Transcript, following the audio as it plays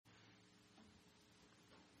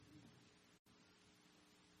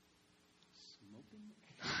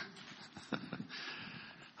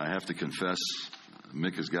I have to confess,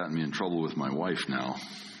 Mick has gotten me in trouble with my wife now.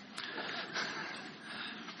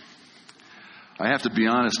 I have to be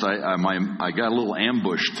honest, I got a little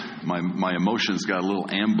ambushed. My emotions got a little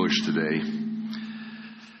ambushed today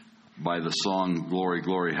by the song Glory,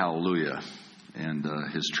 Glory, Hallelujah. And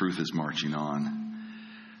His truth is marching on.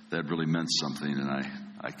 That really meant something, and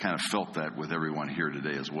I kind of felt that with everyone here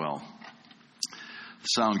today as well. The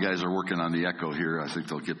sound guys are working on the echo here. I think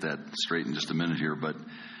they'll get that straight in just a minute here. But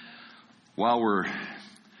while we're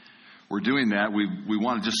doing that, we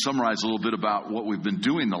want to just summarize a little bit about what we've been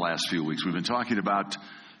doing the last few weeks. We've been talking about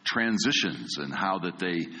transitions and how that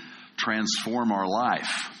they transform our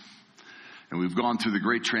life. And we've gone through the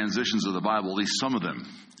great transitions of the Bible, at least some of them.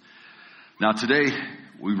 Now today,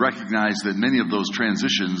 we recognize that many of those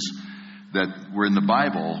transitions that were in the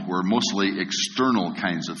Bible were mostly external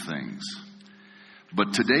kinds of things.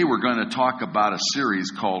 But today we're going to talk about a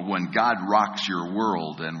series called When God Rocks Your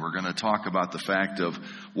World, and we're going to talk about the fact of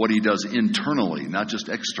what He does internally, not just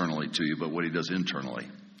externally to you, but what He does internally.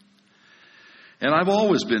 And I've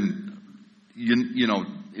always been,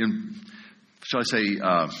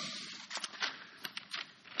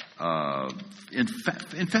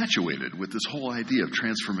 infatuated with this whole idea of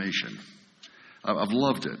transformation. I've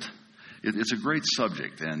loved it. It's a great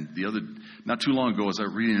subject. And not too long ago, I was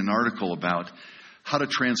reading an article about how to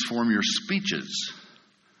transform your speeches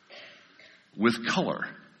with color.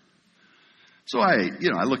 So I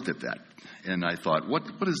looked at that and I thought, what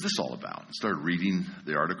is this all about? I started reading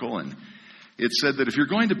the article, and it said that if you're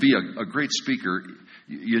going to be a great speaker,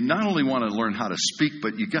 you not only want to learn how to speak,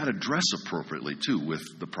 but you got to dress appropriately too, with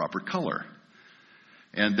the proper color.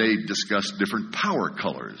 And they discussed different power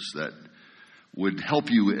colors that would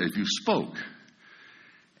help you if you spoke.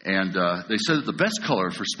 And they said that the best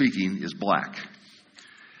color for speaking is black.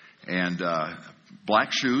 And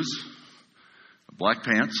black shoes, black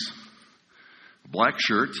pants, black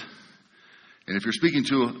shirt. And if you're speaking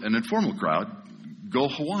to an informal crowd, go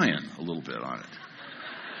Hawaiian a little bit on it.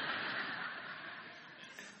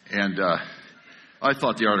 And I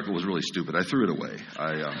thought the article was really stupid. I threw it away.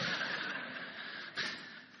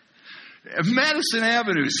 Madison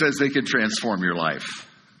Avenue says they can transform your life.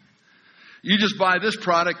 You just buy this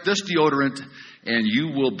product, this deodorant, and you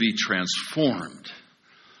will be transformed.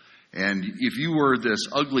 And if you were this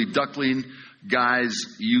ugly duckling, guys,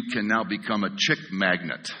 you can now become a chick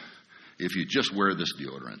magnet if you just wear this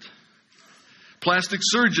deodorant. Plastic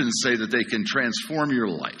surgeons say that they can transform your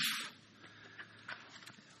life.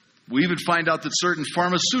 We even find out that certain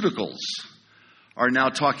pharmaceuticals are now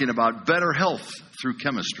talking about better health through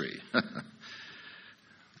chemistry.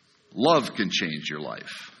 Love can change your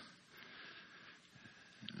life.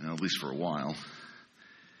 At least for a while.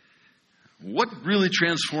 What really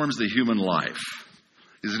transforms the human life?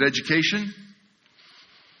 Is it education?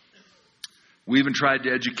 We even tried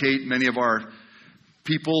to educate many of our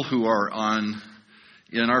people who are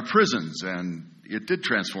in our prisons, and it did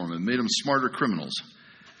transform them, made them smarter criminals.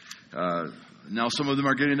 Now some of them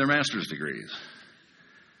are getting their master's degrees.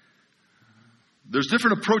 There's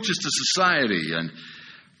different approaches to society, and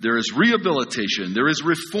there is rehabilitation, there is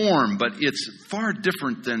reform, but it's far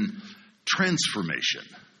different than transformation.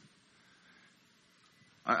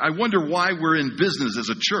 I wonder why we're in business as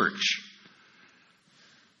a church.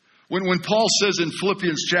 When Paul says in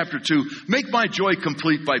Philippians chapter 2, make my joy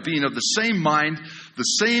complete by being of the same mind, the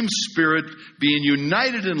same spirit, being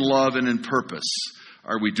united in love and in purpose.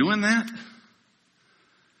 Are we doing that?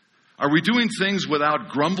 Are we doing things without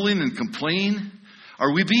grumbling and complaining?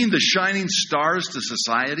 Are we being the shining stars to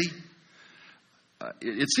society?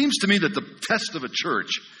 It seems to me that the test of a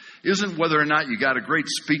church isn't whether or not you got a great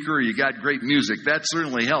speaker or you got great music. That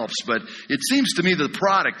certainly helps. But it seems to me the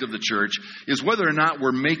product of the church is whether or not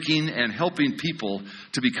we're making and helping people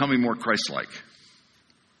to becoming more Christ-like.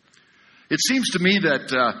 It seems to me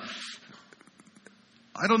that,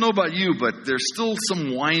 I don't know about you, but there's still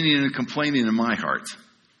some whining and complaining in my heart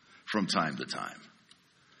from time to time.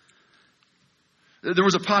 There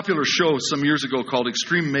was a popular show some years ago called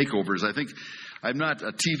Extreme Makeovers. I'm not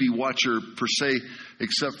a TV watcher per se,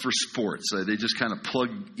 except for sports. They just kind of plug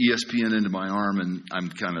ESPN into my arm and I'm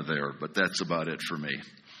kind of there, but that's about it for me.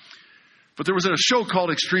 But there was a show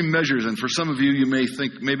called Extreme Measures, and for some of you, you may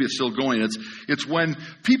think maybe it's still going. It's when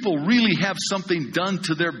people really have something done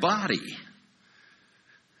to their body.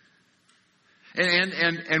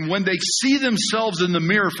 And when they see themselves in the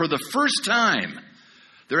mirror for the first time,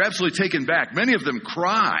 they're absolutely taken back. Many of them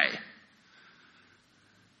cry.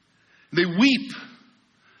 They weep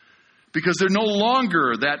because they're no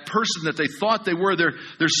longer that person that they thought they were.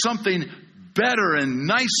 There's something better and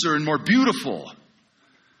nicer and more beautiful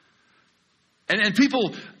And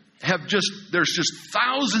people there's just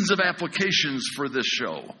thousands of applications for this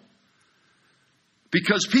show.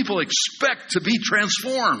 Because people expect to be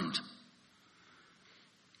transformed.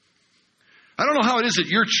 I don't know how it is at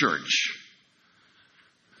your church.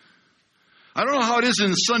 I don't know how it is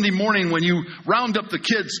in Sunday morning when you round up the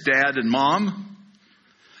kids, Dad and Mom,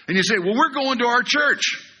 and you say, well, we're going to our church,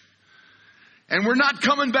 and we're not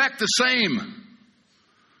coming back the same.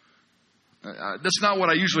 That's not what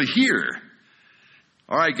I usually hear.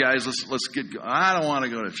 All right, guys, let's get. I don't want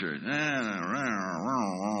to go to church.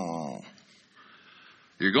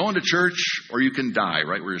 You're going to church, or you can die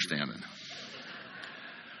right where you're standing.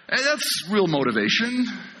 And that's real motivation.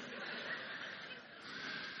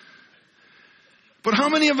 But how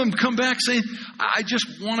many of them come back saying, I just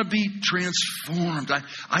want to be transformed.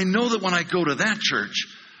 I know that when I go to that church,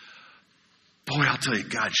 boy, I'll tell you,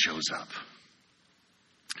 God shows up.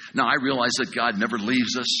 Now, I realize that God never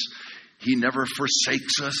leaves us. He never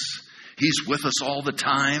forsakes us. He's with us all the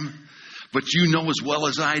time. But you know as well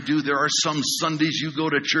as I do, there are some Sundays you go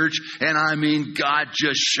to church, and I mean, God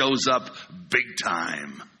just shows up big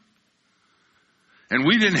time. And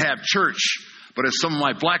we didn't have church, but as some of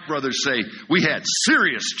my black brothers say, we had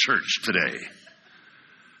serious church today.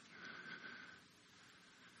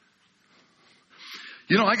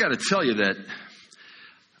 You know, I got to tell you that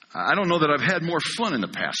I don't know that I've had more fun in the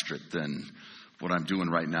pastorate than what I'm doing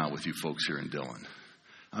right now with you folks here in Dillon.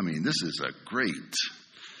 I mean, this is a great,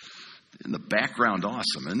 in the background,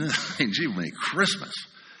 awesome, isn't it? Gee, Merry Christmas.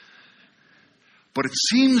 But it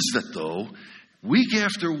seems that, though, week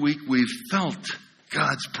after week, we've felt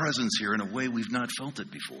God's presence here in a way we've not felt it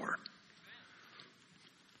before.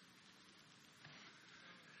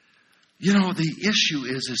 You know, the issue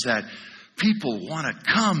is that people want to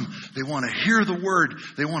come, they want to hear the word,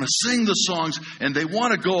 they want to sing the songs, and they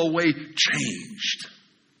want to go away changed.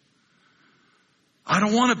 I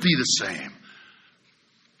don't want to be the same.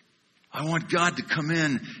 I want God to come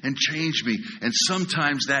in and change me. And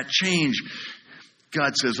sometimes that change,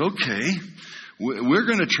 God says, okay, we're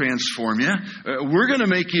going to transform you. We're going to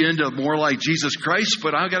make you into more like Jesus Christ.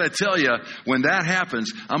 But I've got to tell you, when that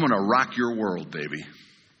happens, I'm going to rock your world, baby.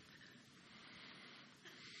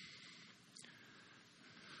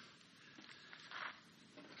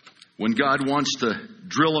 When God wants to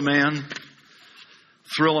drill a man,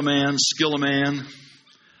 thrill a man, skill a man,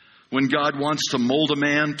 when God wants to mold a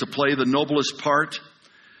man to play the noblest part,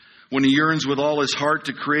 when he yearns with all his heart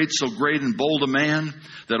to create so great and bold a man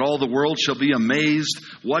that all the world shall be amazed,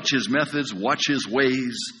 watch his methods, watch his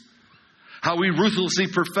ways, how he ruthlessly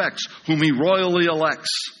perfects whom he royally elects,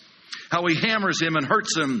 how he hammers him and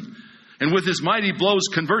hurts him, and with his mighty blows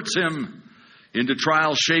converts him into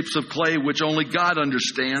trial shapes of clay which only God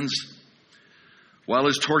understands, while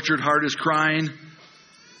his tortured heart is crying,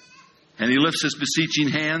 and he lifts his beseeching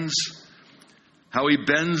hands, how he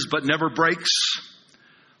bends but never breaks,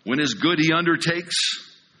 when his good he undertakes,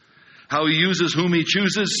 how he uses whom he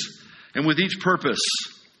chooses, and with each purpose,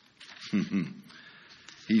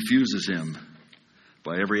 he fuses him.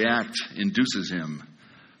 By every act, induces him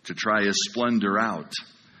to try his splendor out.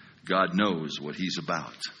 God knows what he's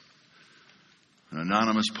about. An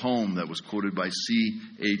anonymous poem that was quoted by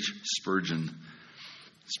C.H. Spurgeon.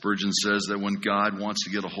 Spurgeon says that when God wants to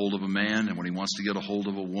get a hold of a man and when he wants to get a hold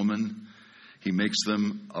of a woman, he makes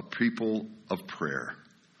them a people of prayer.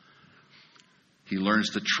 He learns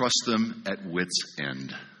to trust them at wit's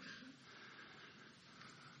end.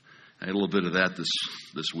 I had a little bit of that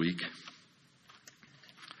this week.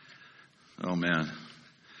 Oh, man.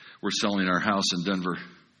 We're selling our house in Denver.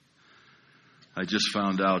 I just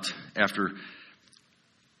found out after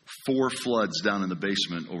 4 floods down in the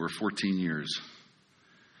basement over 14 years.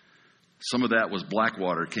 Some of that was black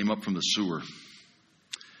water, came up from the sewer.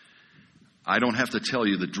 I don't have to tell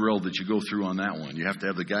you the drill that you go through on that one. You have to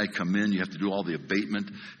have the guy come in. You have to do all the abatement.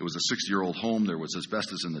 It was a 60-year-old home. There was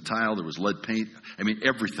asbestos in the tile. There was lead paint. I mean,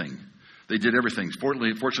 everything. They did everything.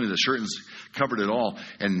 Fortunately, the Shertons covered it all.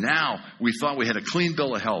 And now we thought we had a clean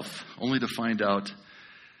bill of health, only to find out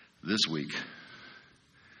this week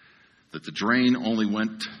that the drain only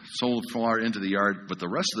went so far into the yard, but the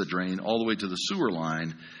rest of the drain, all the way to the sewer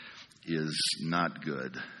line, is not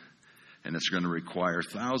good. And it's going to require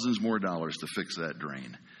thousands more dollars to fix that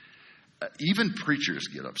drain. Even preachers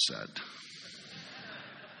get upset.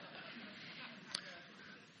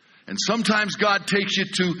 And sometimes God takes you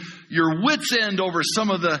to your wit's end over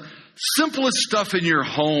some of the simplest stuff in your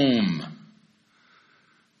home.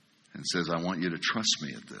 And says, I want you to trust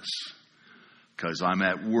me at this. Because I'm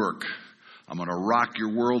at work. I'm going to rock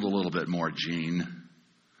your world a little bit more, Gene.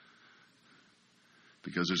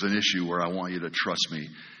 Because there's an issue where I want you to trust me.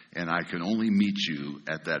 And I can only meet you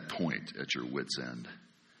at that point, at your wit's end.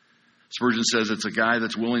 Spurgeon says it's a guy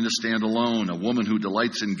that's willing to stand alone, a woman who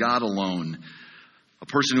delights in God alone, a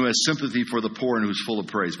person who has sympathy for the poor and who's full of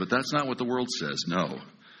praise. But that's not what the world says. No.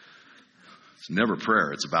 It's never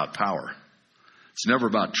prayer. It's about power. It's never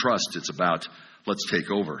about trust. It's about let's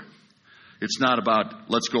take over. It's not about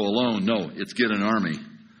let's go alone. No, it's get an army.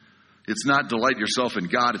 It's not delight yourself in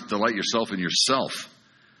God. It's delight yourself in yourself.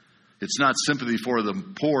 It's not sympathy for the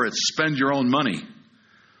poor. It's spend your own money.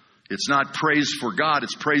 It's not praise for God.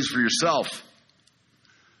 It's praise for yourself.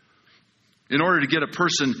 In order to get a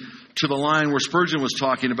person to the line where Spurgeon was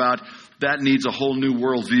talking about, that needs a whole new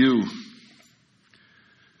worldview.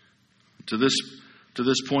 To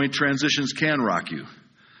this point, transitions can rock you,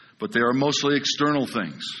 but they are mostly external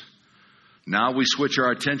things. Now we switch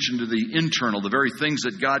our attention to the internal, the very things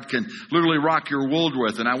that God can literally rock your world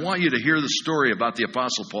with. And I want you to hear the story about the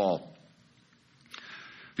Apostle Paul.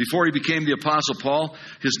 Before he became the Apostle Paul,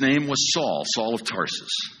 his name was Saul, Saul of Tarsus.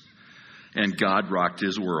 And God rocked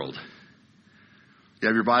his world. You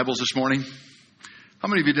have your Bibles this morning? How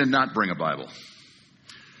many of you did not bring a Bible?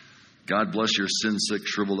 God bless your sin-sick,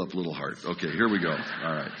 shriveled up little heart. Okay, here we go.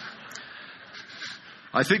 All right.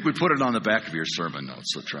 I think we put it on the back of your sermon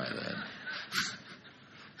notes, so try that.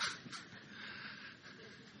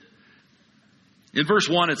 In verse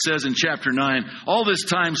 1, it says in chapter 9, all this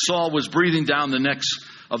time Saul was breathing down the necks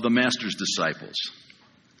of the Master's disciples.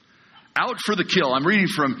 Out for the kill. I'm reading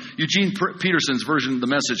from Eugene Peterson's version of the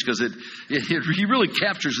Message because he really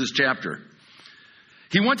captures this chapter.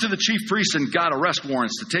 He went to the chief priests and got arrest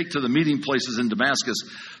warrants to take to the meeting places in Damascus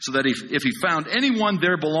so that if he found anyone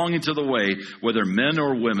there belonging to the way, whether men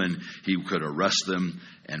or women, he could arrest them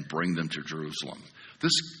and bring them to Jerusalem.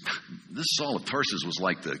 This Saul of Tarsus was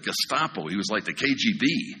like the Gestapo. He was like the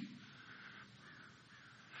KGB.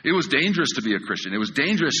 It was dangerous to be a Christian. It was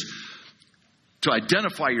dangerous to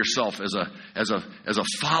identify yourself as a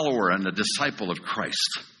follower and a disciple of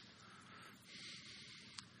Christ.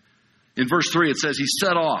 In verse 3, it says, he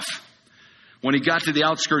set off. When he got to the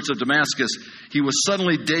outskirts of Damascus, he was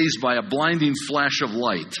suddenly dazed by a blinding flash of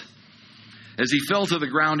light. As he fell to the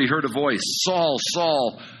ground, he heard a voice, Saul,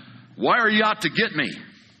 Saul, why are you out to get me?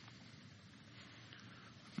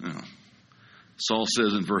 Oh. Saul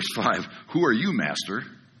says in verse 5, who are you, Master?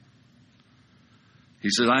 He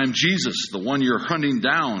said, I am Jesus, the one you're hunting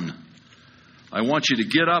down. I want you to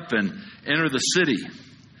get up and enter the city.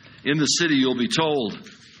 In the city, you'll be told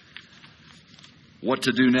what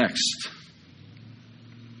to do next.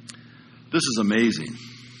 This is amazing.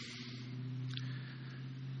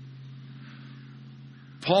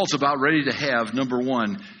 Paul's about ready to have, number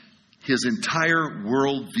one, his entire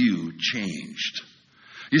worldview changed.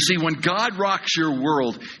 You see, when God rocks your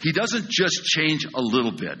world, He doesn't just change a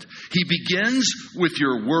little bit. He begins with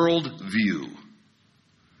your worldview.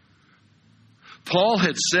 Paul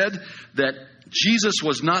had said that Jesus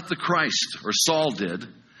was not the Christ, or Saul did.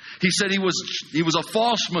 He said he was a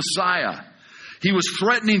false Messiah. He was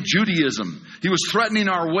threatening Judaism. He was threatening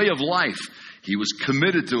our way of life. He was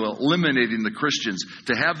committed to eliminating the Christians,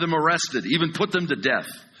 to have them arrested, even put them to death.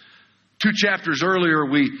 2 chapters earlier,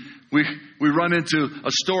 we run into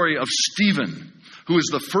a story of Stephen, who is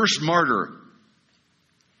the first martyr.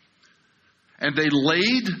 And they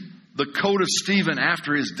laid the coat of Stephen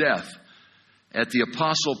after his death at the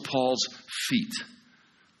Apostle Paul's feet,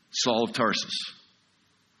 Saul of Tarsus.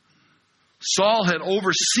 Saul had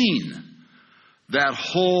overseen that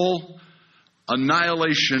whole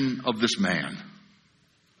annihilation of this man.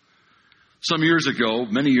 Some years ago,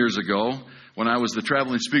 many years ago, when I was the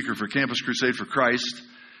traveling speaker for Campus Crusade for Christ,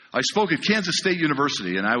 I spoke at Kansas State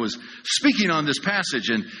University, and I was speaking on this passage,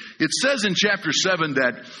 and it says in chapter 7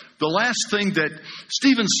 that the last thing that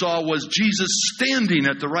Stephen saw was Jesus standing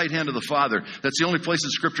at the right hand of the Father. That's the only place in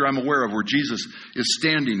Scripture I'm aware of where Jesus is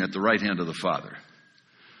standing at the right hand of the Father.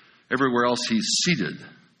 Everywhere else, He's seated.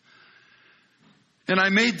 And I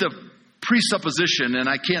made the presupposition, and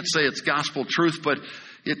I can't say it's gospel truth, but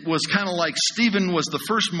it was kind of like Stephen was the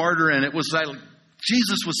first martyr, and it was like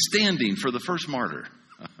Jesus was standing for the first martyr.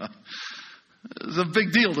 It was a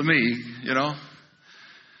big deal to me, you know.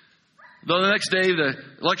 Though the next day the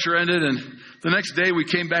lecture ended, and the next day we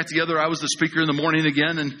came back together. I was the speaker in the morning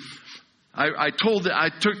again, and I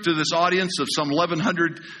took to this audience of some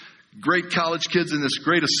 1,100 great college kids in this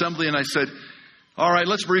great assembly, and I said, all right,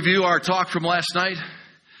 let's review our talk from last night.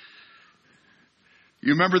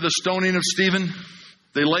 You remember the stoning of Stephen?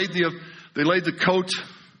 They laid the coat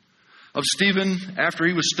of Stephen after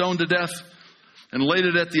he was stoned to death and laid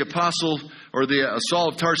it at the apostle, or the Saul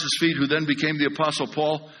of Tarsus' feet, who then became the Apostle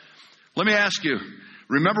Paul. Let me ask you,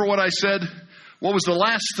 remember what I said? What was the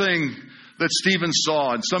last thing that Stephen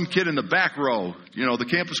saw? And some kid in the back row, the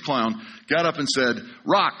campus clown, got up and said,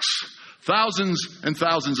 rocks, thousands and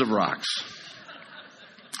thousands of rocks.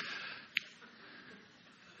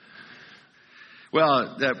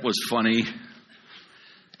 Well, that was funny.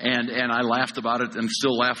 And I laughed about it and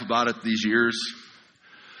still laugh about it these years.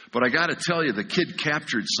 But I got to tell you, the kid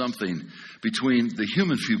captured something between the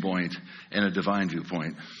human viewpoint and a divine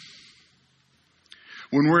viewpoint.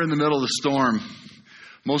 When we're in the middle of the storm,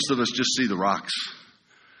 most of us just see the rocks.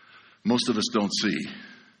 Most of us don't see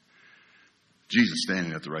Jesus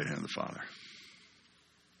standing at the right hand of the Father.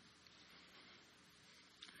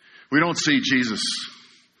 We don't see Jesus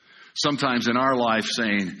sometimes in our life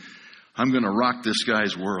saying, I'm going to rock this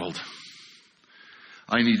guy's world.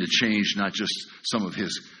 I need to change not just some of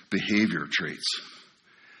his behavior traits.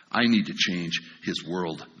 I need to change his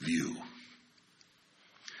world view.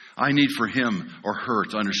 I need for him or her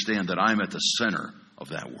to understand that I'm at the center of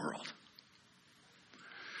that world.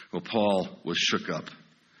 Well, Paul was shook up.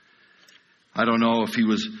 I don't know if he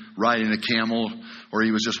was riding a camel or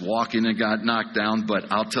he was just walking and got knocked down,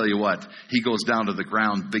 but I'll tell you what, he goes down to the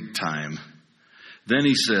ground big time. Then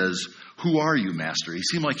he says, who are you, Master? He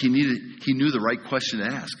seemed like he knew the right question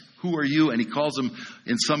to ask. Who are you? And he calls him,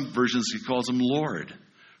 in some versions, he calls him Lord.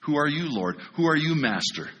 Who are you, Lord? Who are you,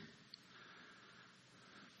 Master?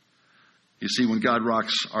 You see, when God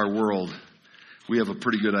rocks our world, we have a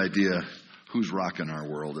pretty good idea who's rocking our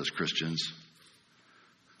world as Christians.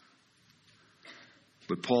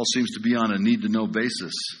 But Paul seems to be on a need-to-know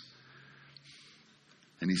basis.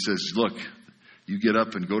 And he says, look, you get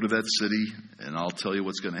up and go to that city, and I'll tell you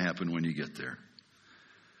what's going to happen when you get there.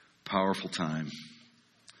 Powerful time.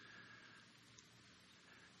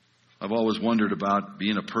 I've always wondered about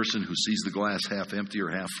being a person who sees the glass half empty or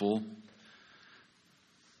half full.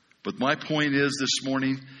 But my point is this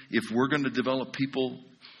morning, if we're going to develop people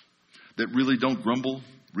that really don't grumble,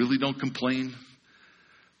 really don't complain,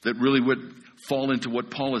 that really would fall into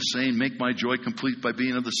what Paul is saying, make my joy complete by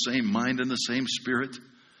being of the same mind and the same spirit.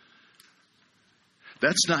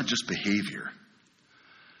 That's not just behavior.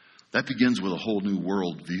 That begins with a whole new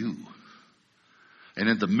world view. And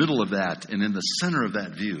in the middle of that, and in the center of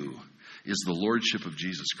that view, is the Lordship of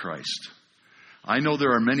Jesus Christ. I know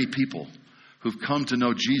there are many people who've come to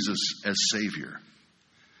know Jesus as Savior.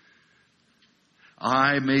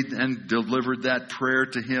 I made and delivered that prayer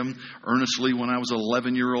to Him earnestly when I was an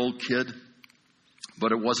 11-year-old kid.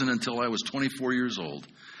 But it wasn't until I was 24 years old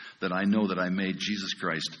that I know that I made Jesus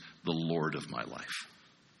Christ the Lord of my life.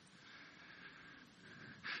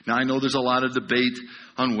 Now, I know there's a lot of debate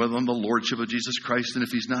on whether the Lordship of Jesus Christ, and if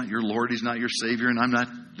He's not your Lord, He's not your Savior, and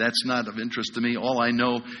that's not of interest to me. All I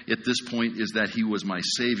know at this point is that He was my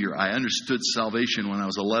Savior. I understood salvation when I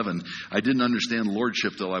was 11. I didn't understand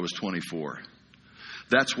Lordship till I was 24.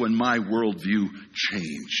 That's when my worldview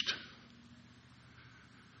changed.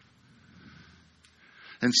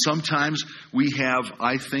 And sometimes we have,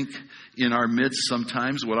 I think, in our midst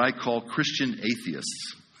sometimes what I call Christian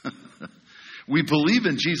atheists. We believe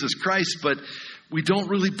in Jesus Christ, but we don't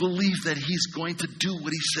really believe that He's going to do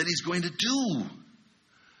what He said He's going to do.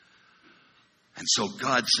 And so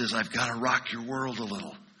God says, I've got to rock your world a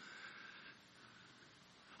little.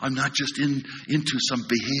 I'm not just into some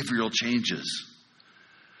behavioral changes.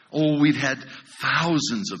 Oh, we've had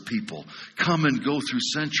thousands of people come and go through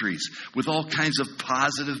centuries with all kinds of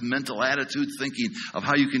positive mental attitude thinking of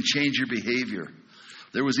how you can change your behavior.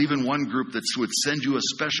 There was even one group that would send you a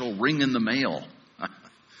special ring in the mail.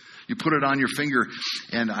 You put it on your finger,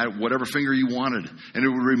 and whatever finger you wanted, and it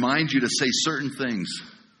would remind you to say certain things.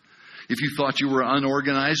 If you thought you were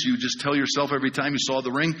unorganized, you just tell yourself every time you saw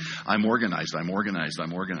the ring, I'm organized, I'm organized,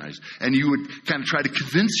 I'm organized. And you would kind of try to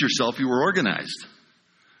convince yourself you were organized.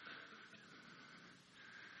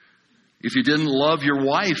 If you didn't love your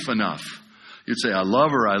wife enough, you'd say, I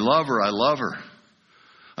love her, I love her, I love her.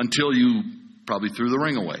 Until you probably threw the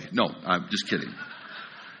ring away. No, I'm just kidding.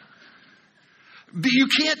 But you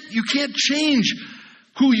can't change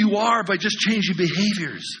who you are by just changing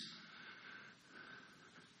behaviors.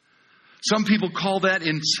 Some people call that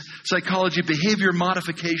in psychology behavior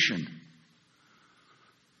modification.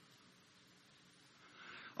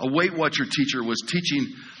 A Weight Watcher teacher was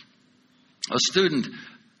teaching a student,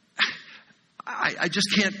 I just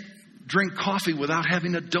can't drink coffee without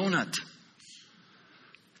having a donut.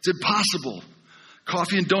 It's impossible.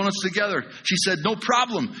 Coffee and donuts together. She said, no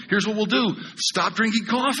problem. Here's what we'll do. Stop drinking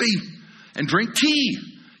coffee and drink tea.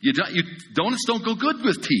 Donuts don't go good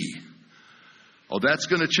with tea. Oh, that's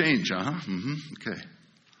going to change, Okay.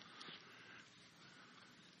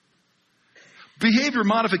 Behavior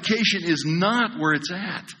modification is not where it's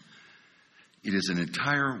at. It is an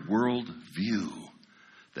entire world view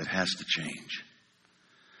that has to change.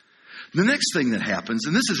 The next thing that happens,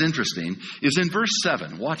 and this is interesting, is in verse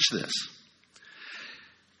 7. Watch this.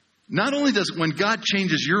 Not only does, when God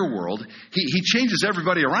changes your world, He changes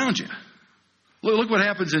everybody around you. Look what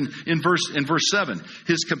happens in verse 7.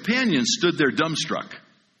 His companions stood there dumbstruck.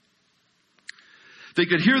 They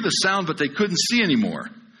could hear the sound, but they couldn't see anymore.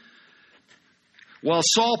 While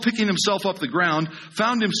Saul, picking himself up the ground,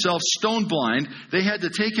 found himself stone blind, they had to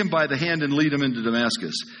take him by the hand and lead him into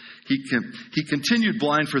Damascus. He continued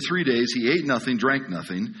blind for 3 days. He ate nothing, drank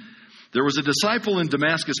nothing. There was a disciple in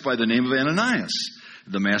Damascus by the name of Ananias.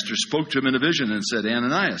 The master spoke to him in a vision and said,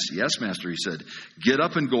 Ananias. Yes, master, he said. Get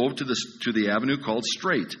up and go to the avenue called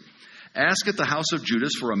Straight. Ask at the house of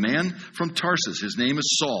Judas for a man from Tarsus. His name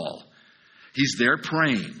is Saul. He's there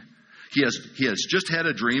praying. He has just had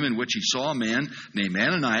a dream in which he saw a man named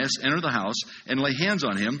Ananias enter the house and lay hands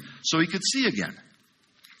on him so he could see again.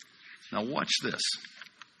 Now watch this.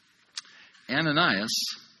 Ananias,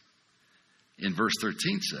 in verse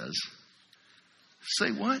 13 says,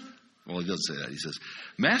 say what? Well, he doesn't say that. He says,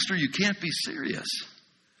 Master, you can't be serious.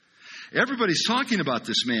 Everybody's talking about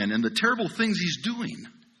this man and the terrible things he's doing.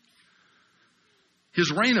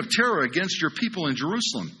 His reign of terror against your people in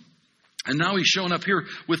Jerusalem. And now he's shown up here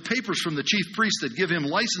with papers from the chief priest that give him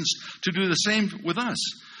license to do the same with us.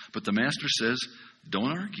 But the master says,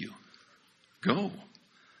 don't argue. Go.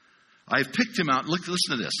 I've picked him out.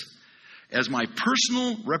 Listen to this. As my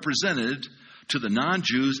personal representative to the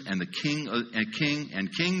non-Jews and the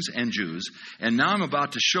kings and Jews. And now I'm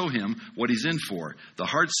about to show him what he's in for. The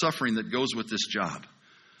hard suffering that goes with this job.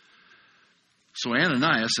 So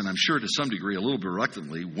Ananias, and I'm sure to some degree a little bit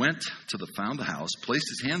reluctantly, found the house, placed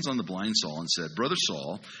his hands on the blind Saul and said, Brother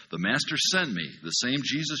Saul, the master sent me, the same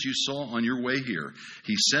Jesus you saw on your way here.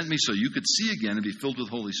 He sent me so you could see again and be filled with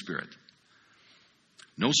Holy Spirit.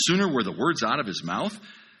 No sooner were the words out of his mouth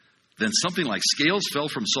than something like scales fell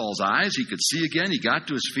from Saul's eyes. He could see again. He got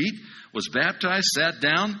to his feet, was baptized, sat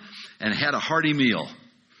down, and had a hearty meal.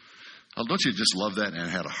 Oh, don't you just love that? And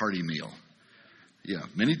had a hearty meal. Yeah,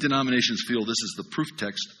 many denominations feel this is the proof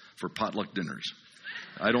text for potluck dinners.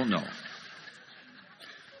 I don't know.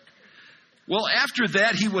 Well, after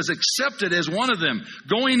that, he was accepted as one of them,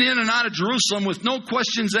 going in and out of Jerusalem with no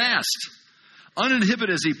questions asked,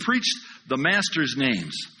 uninhibited as he preached the Master's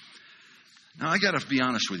names. Now, I got to be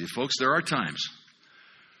honest with you, folks. There are times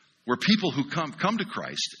where people who come to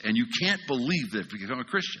Christ and you can't believe they've become a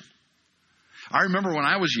Christian. I remember when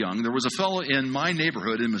I was young, there was a fellow in my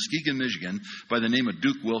neighborhood in Muskegon, Michigan, by the name of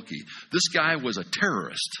Duke Wilkie. This guy was a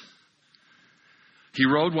terrorist. He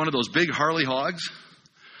rode one of those big Harley Hogs.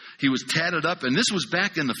 He was tatted up, and this was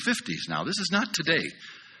back in the 50s now. This is not today.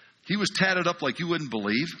 He was tatted up like you wouldn't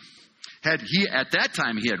believe. At that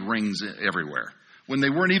time, he had rings everywhere when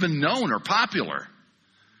they weren't even known or popular.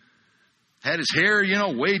 Had his hair,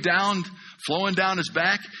 way down, flowing down his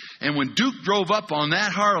back. And when Duke drove up on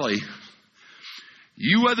that Harley,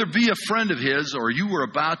 you either be a friend of his or you were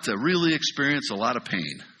about to really experience a lot of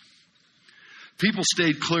pain. People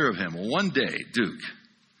stayed clear of him. Well, one day, Duke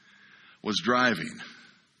was driving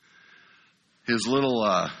his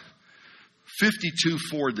little 52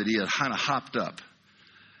 Ford that he had kind of hopped up.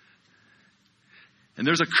 And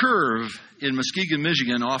there's a curve in Muskegon,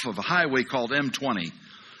 Michigan, off of a highway called M20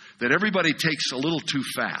 that everybody takes a little too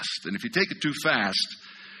fast. And if you take it too fast,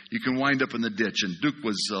 you can wind up in the ditch. And Duke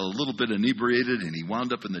was a little bit inebriated, and he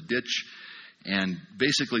wound up in the ditch and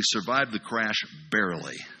basically survived the crash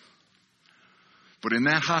barely. But in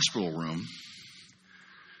that hospital room,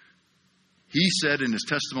 he said in his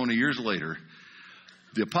testimony years later,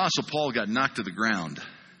 the Apostle Paul got knocked to the ground.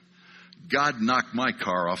 God knocked my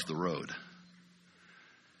car off the road.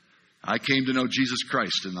 I came to know Jesus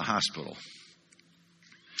Christ in the hospital.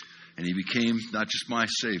 And he became not just my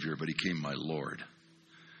Savior, but he became my Lord.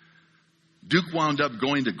 Duke wound up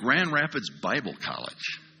going to Grand Rapids Bible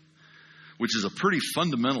College, which is a pretty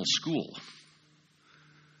fundamental school.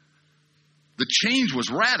 The change was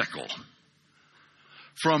radical.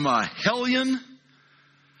 From a hellion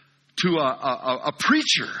to a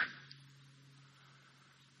preacher.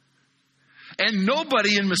 And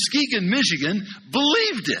nobody in Muskegon, Michigan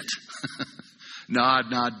believed it. No,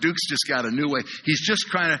 Duke's just got a new way.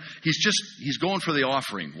 He's going for the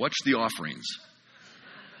offering. Watch the offerings.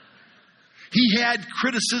 He had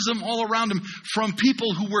criticism all around him from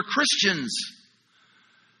people who were Christians.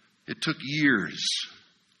 It took years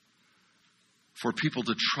for people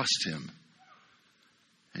to trust him.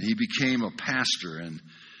 And he became a pastor and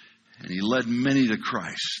he led many to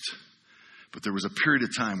Christ. But there was a period of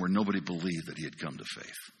time where nobody believed that he had come to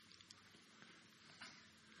faith.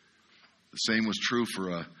 The same was true for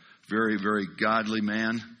a very, very godly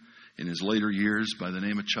man in his later years by the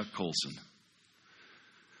name of Chuck Colson.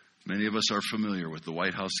 Many of us are familiar with the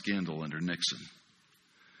White House scandal under Nixon.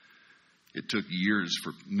 It took years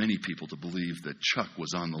for many people to believe that Chuck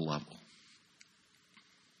was on the level.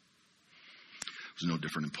 It was no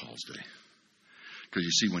different in Paul's day. Because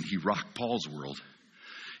you see, when he rocked Paul's world,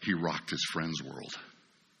 he rocked his friend's world.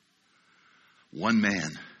 One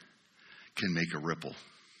man can make a ripple.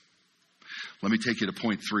 Let me take you to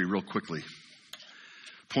point 3 real quickly.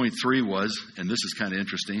 Point 3 was, and this is kind of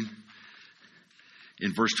interesting,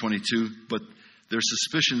 in verse 22, but their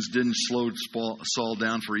suspicions didn't slow Saul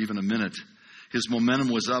down for even a minute. His momentum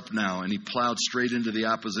was up now, and he plowed straight into the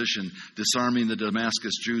opposition, disarming the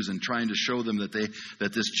Damascus Jews and trying to show them that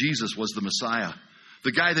this Jesus was the Messiah.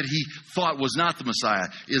 The guy that he thought was not the Messiah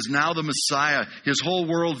is now the Messiah. His whole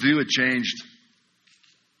worldview had changed.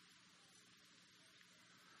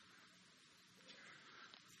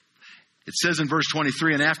 It says in verse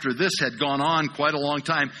 23, and after this had gone on quite a long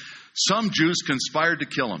time, some Jews conspired to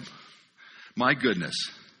kill him. My goodness.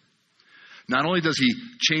 Not only does he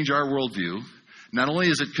change our worldview, not only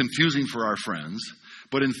is it confusing for our friends,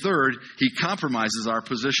 but in third, he compromises our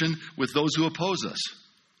position with those who oppose us.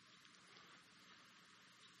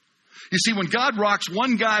 You see, when God rocks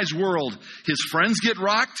one guy's world, his friends get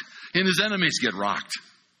rocked and his enemies get rocked.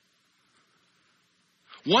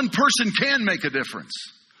 One person can make a difference.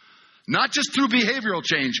 Not just through behavioral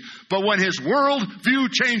change, but when his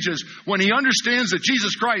worldview changes, when he understands that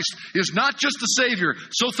Jesus Christ is not just the Savior,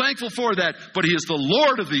 so thankful for that, but he is the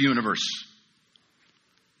Lord of the universe.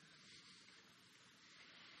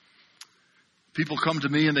 People come to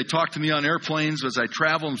me and they talk to me on airplanes as I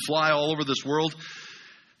travel and fly all over this world.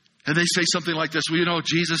 And they say something like this, well, you know,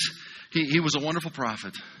 Jesus, he was a wonderful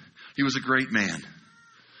prophet. He was a great man.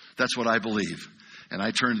 That's what I believe. And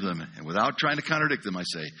I turn to them, and without trying to contradict them, I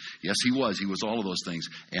say, yes, he was. He was all of those things,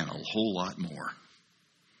 and a whole lot more.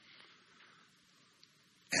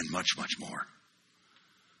 And much, much more.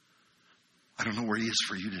 I don't know where he is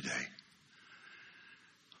for you today.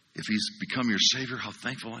 If he's become your Savior, how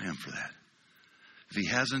thankful I am for that. If he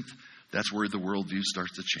hasn't, that's where the worldview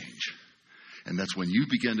starts to change. And that's when you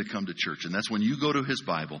begin to come to church. And that's when you go to his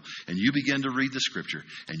Bible and you begin to read the Scripture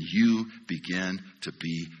and you begin to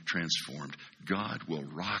be transformed. God will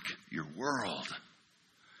rock your world.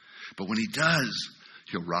 But when he does,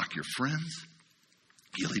 he'll rock your friends.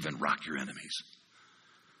 He'll even rock your enemies.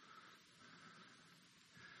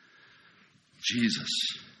 Jesus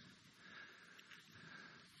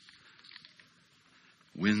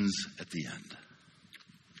wins at the end.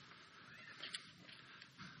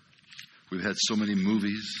 We've had so many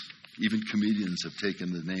movies, even comedians have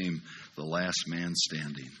taken the name The Last Man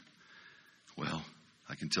Standing. Well,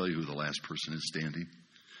 I can tell you who the last person is standing.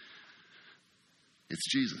 It's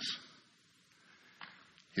Jesus.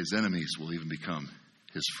 His enemies will even become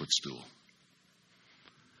his footstool.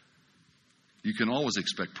 You can always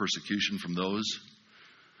expect persecution from those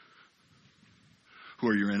who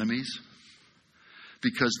are your enemies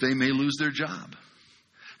because they may lose their job.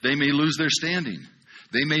 They may lose their standing.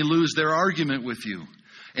 They may lose their argument with you.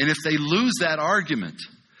 And if they lose that argument,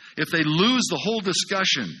 if they lose the whole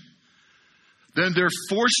discussion, then they're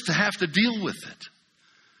forced to have to deal with it.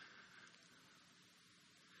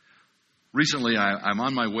 Recently, I'm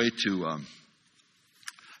on my way to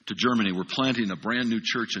Germany. We're planting a brand new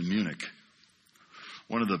church in Munich,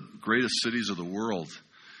 one of the greatest cities of the world.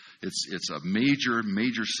 It's a major,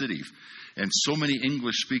 major city. And so many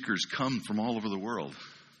English speakers come from all over the world.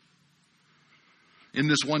 In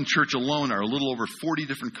this one church alone are a little over 40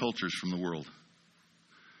 different cultures from the world.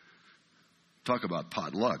 Talk about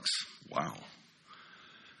potlucks. Wow.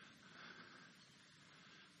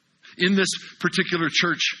 In this particular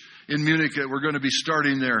church in Munich, we're going to be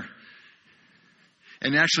starting there.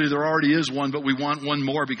 And actually there already is one, but we want one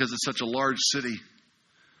more because it's such a large city.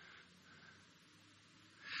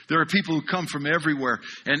 There are people who come from everywhere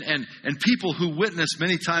and people who witness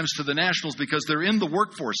many times to the nationals because they're in the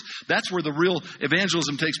workforce. That's where the real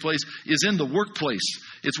evangelism takes place, is in the workplace.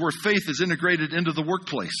 It's where faith is integrated into the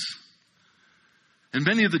workplace. And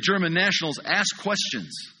many of the German nationals ask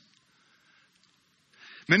questions.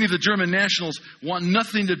 Many of the German nationals want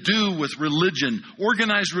nothing to do with religion,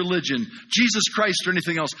 organized religion, Jesus Christ, or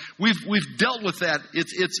anything else. We've dealt with that.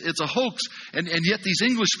 It's a hoax. And yet these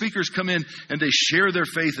English speakers come in and they share their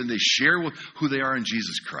faith and they share who they are in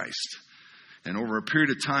Jesus Christ. And over a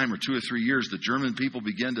period of time, or 2 or 3 years, the German people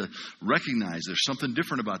begin to recognize there's something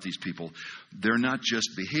different about these people. They're not just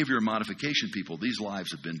behavior modification people. These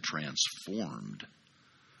lives have been transformed.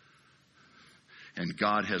 And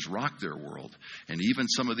God has rocked their world. And even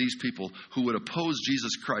some of these people who would oppose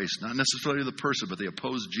Jesus Christ, not necessarily the person, but they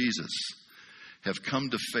oppose Jesus, have come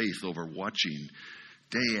to faith over watching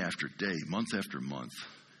day after day, month after month,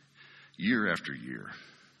 year after year.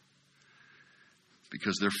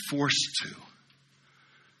 Because they're forced to.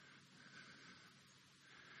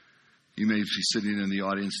 You may be sitting in the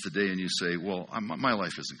audience today and you say, well, my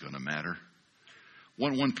life isn't going to matter.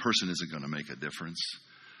 One person isn't going to make a difference.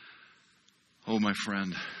 Oh, my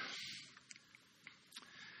friend,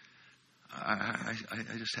 I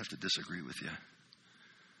just have to disagree with you.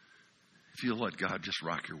 If you'll let God just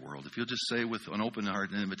rock your world, if you'll just say with an open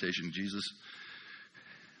heart and invitation, Jesus,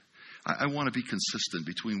 I want to be consistent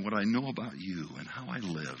between what I know about you and how I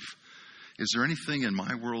live. Is there anything in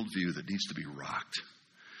my worldview that needs to be rocked?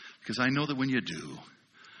 Because I know that when you do,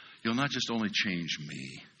 you'll not just only change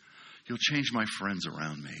me, you'll change my friends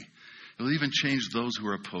around me. You'll even change those who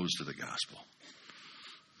are opposed to the gospel.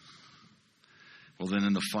 Well, then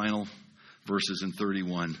in the final verses in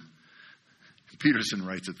 31, Peterson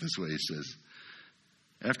writes it this way. He says,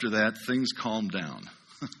 after that, things calmed down.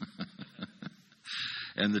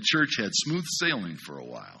 And the church had smooth sailing for a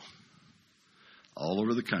while. All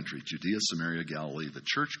over the country, Judea, Samaria, Galilee, the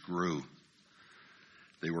church grew.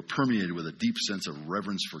 They were permeated with a deep sense of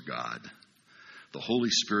reverence for God. The Holy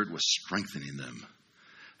Spirit was strengthening them.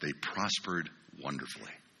 They prospered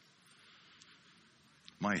wonderfully.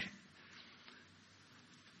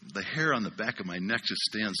 The hair on the back of my neck just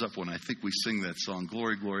stands up when I think we sing that song,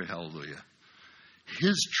 Glory, Glory, Hallelujah.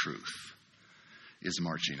 His truth is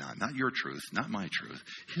marching on. Not your truth, not my truth.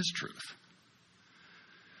 His truth.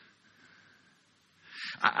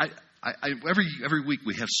 Every week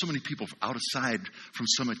we have so many people outside from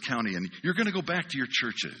Summit County, and you're going to go back to your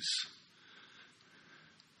churches.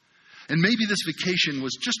 And maybe this vacation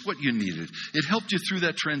was just what you needed. It helped you through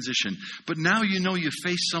that transition. But now you know you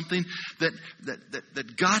face something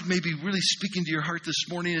that God may be really speaking to your heart this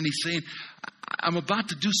morning, and He's saying, I'm about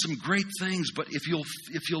to do some great things, but if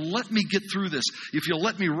you'll let me get through this, if you'll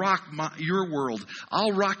let me rock your world,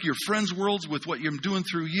 I'll rock your friends' worlds with what I'm doing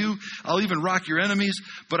through you. I'll even rock your enemies.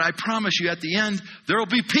 But I promise you at the end, there will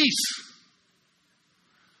be peace.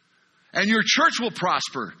 And your church will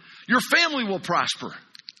prosper. Your family will prosper.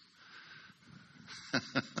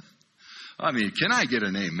 I mean, can I get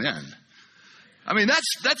an amen? I mean,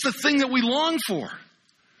 that's the thing that we long for.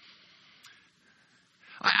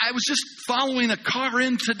 I was just following a car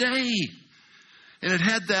in today, and it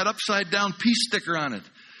had that upside down peace sticker on it.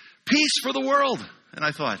 Peace for the world. And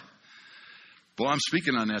I thought, boy, I'm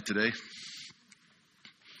speaking on that today.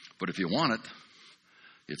 But if you want it,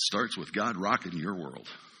 it starts with God rocking your world.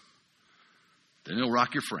 Then He'll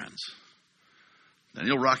rock your friends. Then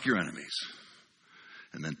He'll rock your enemies.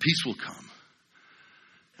 And then peace will come.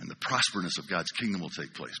 And the prosperousness of God's kingdom will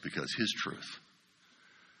take place because His truth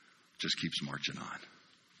just keeps marching on.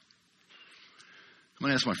 I'm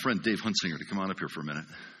going to ask my friend Dave Hunsinger to come on up here for a minute.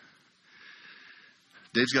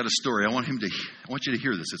 Dave's got a story. I want you to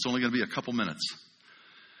hear this. It's only going to be a couple minutes.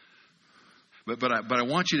 But I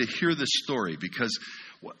want you to hear this story because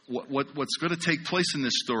what's going to take place in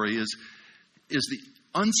this story is the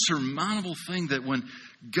unsurmountable thing that when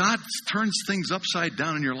God turns things upside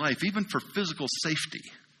down in your life, even for physical safety,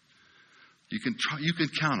 you can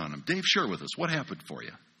count on Him. Dave, share with us what happened for you.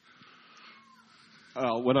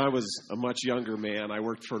 When I was a much younger man, I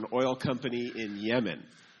worked for an oil company in Yemen,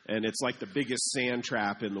 and it's like the biggest sand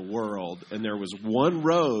trap in the world. And there was one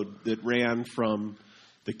road that ran from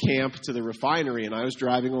the camp to the refinery, and I was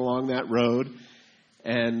driving along that road,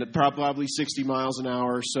 and probably 60 miles an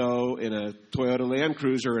hour or so in a Toyota Land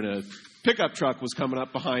Cruiser, and a pickup truck was coming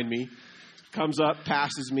up behind me. Comes up,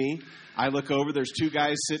 passes me. I look over. There's two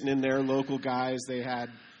guys sitting in there, local guys. They had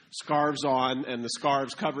scarves on, and the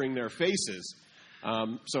scarves covering their faces.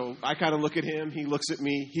 So I kind of look at him. He looks at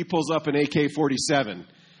me. He pulls up an AK-47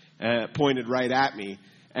 pointed right at me.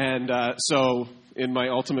 And so in my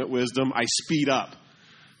ultimate wisdom, I speed up.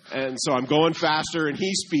 And so I'm going faster, and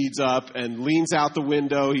he speeds up and leans out the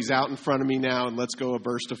window. He's out in front of me now and lets go a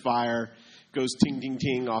burst of fire. Goes ting, ting,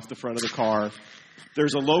 ting off the front of the car.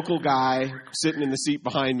 There's a local guy sitting in the seat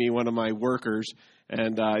behind me, one of my workers,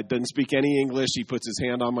 and doesn't speak any English. He puts his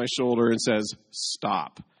hand on my shoulder and says,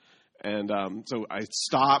 "Stop." And so I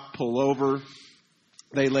stop, pull over.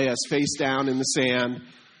 They lay us face down in the sand.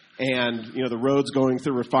 And, the road's going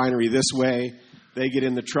through refinery this way. They get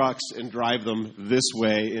in the trucks and drive them this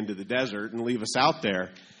way into the desert and leave us out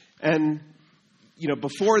there. And,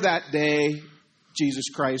 before that day, Jesus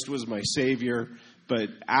Christ was my Savior. But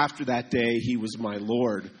after that day, He was my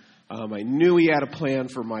Lord. I knew He had a plan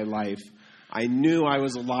for my life. I knew I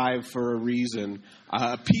was alive for a reason.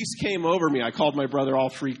 Peace came over me. I called my brother all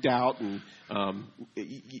freaked out, and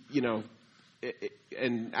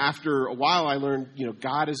and after a while, I learned,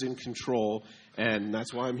 God is in control, and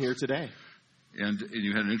that's why I'm here today. And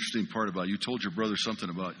you had an interesting part about, you told your brother something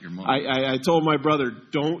about your mom. I told my brother,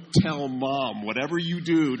 don't tell Mom. Whatever you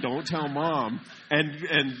do, don't tell Mom.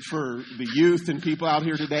 And for the youth and people out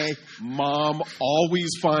here today, Mom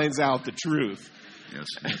always finds out the truth. Yes.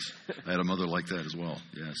 I had a mother like that as well,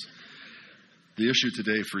 yes. The issue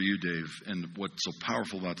today for you, Dave, and what's so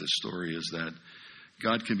powerful about this story is that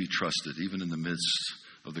God can be trusted even in the midst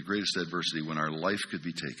of the greatest adversity when our life could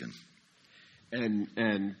be taken.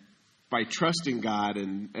 And by trusting God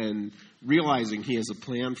and realizing He has a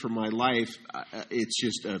plan for my life, it's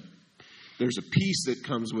just there's a peace that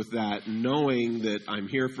comes with that, knowing that I'm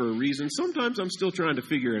here for a reason. Sometimes I'm still trying to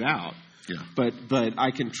figure it out. Yeah. But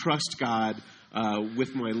I can trust God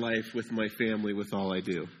with my life, with my family, with all I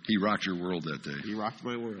do. He rocked your world that day. He rocked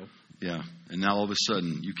my world. Yeah. And now all of a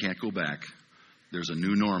sudden, you can't go back. There's a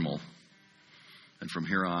new normal. And from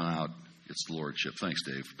here on out, it's the Lordship. Thanks,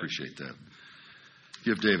 Dave. Appreciate that.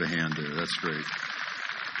 Give Dave a hand there. That's great.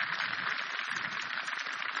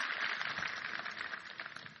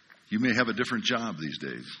 You may have a different job these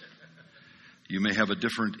days. You may have a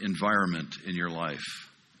different environment in your life.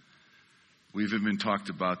 We've even talked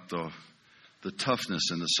about the toughness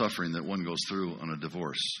and the suffering that one goes through on a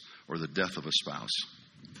divorce or the death of a spouse.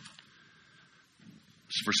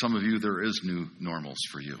 For some of you, there is new normals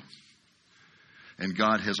for you. And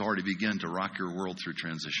God has already begun to rock your world through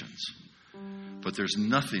transitions. But there's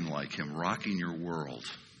nothing like Him rocking your world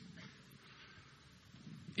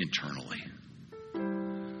internally.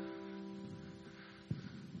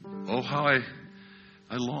 Oh, how I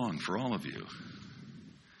long for all of you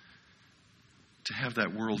to have that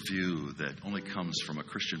worldview that only comes from a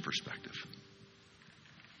Christian perspective.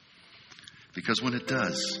 Because when it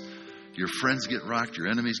does, your friends get rocked, your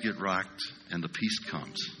enemies get rocked, and the peace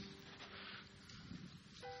comes.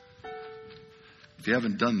 If you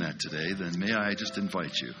haven't done that today, then may I just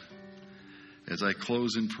invite you, as I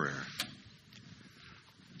close in prayer,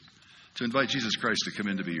 to invite Jesus Christ to come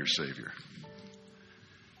in to be your Savior.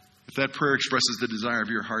 If that prayer expresses the desire of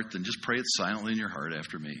your heart, then just pray it silently in your heart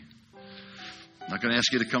after me. I'm not going to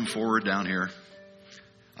ask you to come forward down here.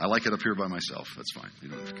 I like it up here by myself. That's fine. You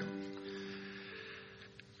don't have to come.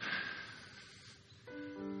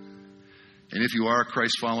 And if you are a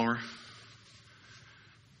Christ follower,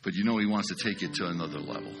 but you know He wants to take you to another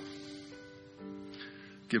level,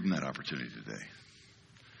 give Him that opportunity today.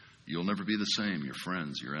 You'll never be the same. Your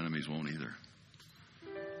friends, your enemies won't either.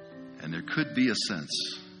 And there could be a sense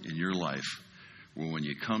in your life where when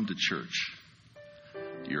you come to church,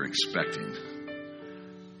 you're expecting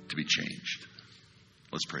to be changed.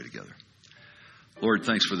 Let's pray together. Lord,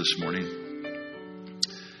 thanks for this morning.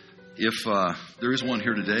 If there is one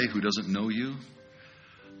here today who doesn't know You,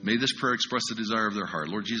 may this prayer express the desire of their heart.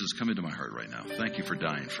 Lord Jesus, come into my heart right now. Thank You for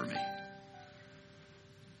dying for me.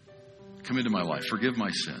 Come into my life. Forgive my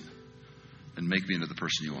sin. And make me into the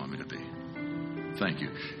person You want me to be. Thank You.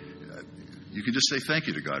 You can just say thank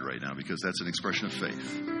you to God right now because that's an expression of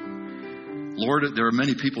faith. Lord, there are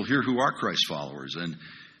many people here who are Christ followers, and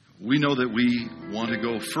we know that we want to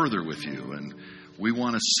go further with You, and we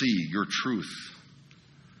want to see Your truth.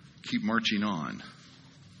 Keep marching on.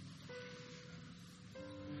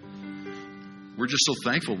 We're just so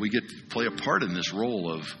thankful we get to play a part in this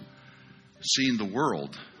role of seeing the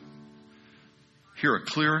world hear a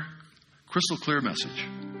clear, crystal clear message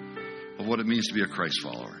of what it means to be a Christ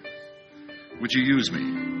follower. Would You use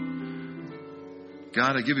me?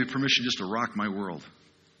 God, I give You permission just to rock my world.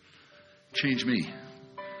 Change me.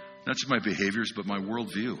 Not just my behaviors, but my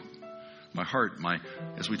worldview, my heart,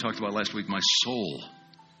 as we talked about last week, my soul.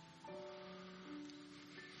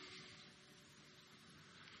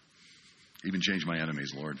 Even change my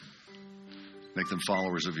enemies, Lord. Make them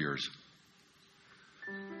followers of Yours.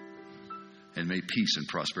 And may peace and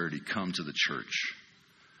prosperity come to the church.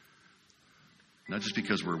 Not just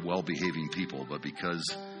because we're well-behaving people, but because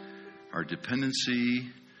our dependency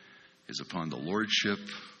is upon the Lordship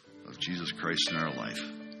of Jesus Christ in our life.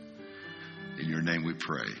 In Your name we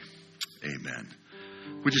pray. Amen.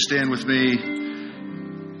 Would you stand with me?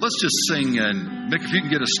 Let's just sing, and Mick, if you can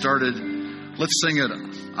get us started, let's sing it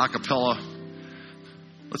a cappella.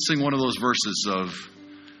 Let's sing one of those verses of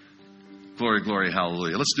Glory, Glory,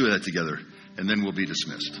 Hallelujah. Let's do that together, and then we'll be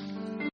dismissed.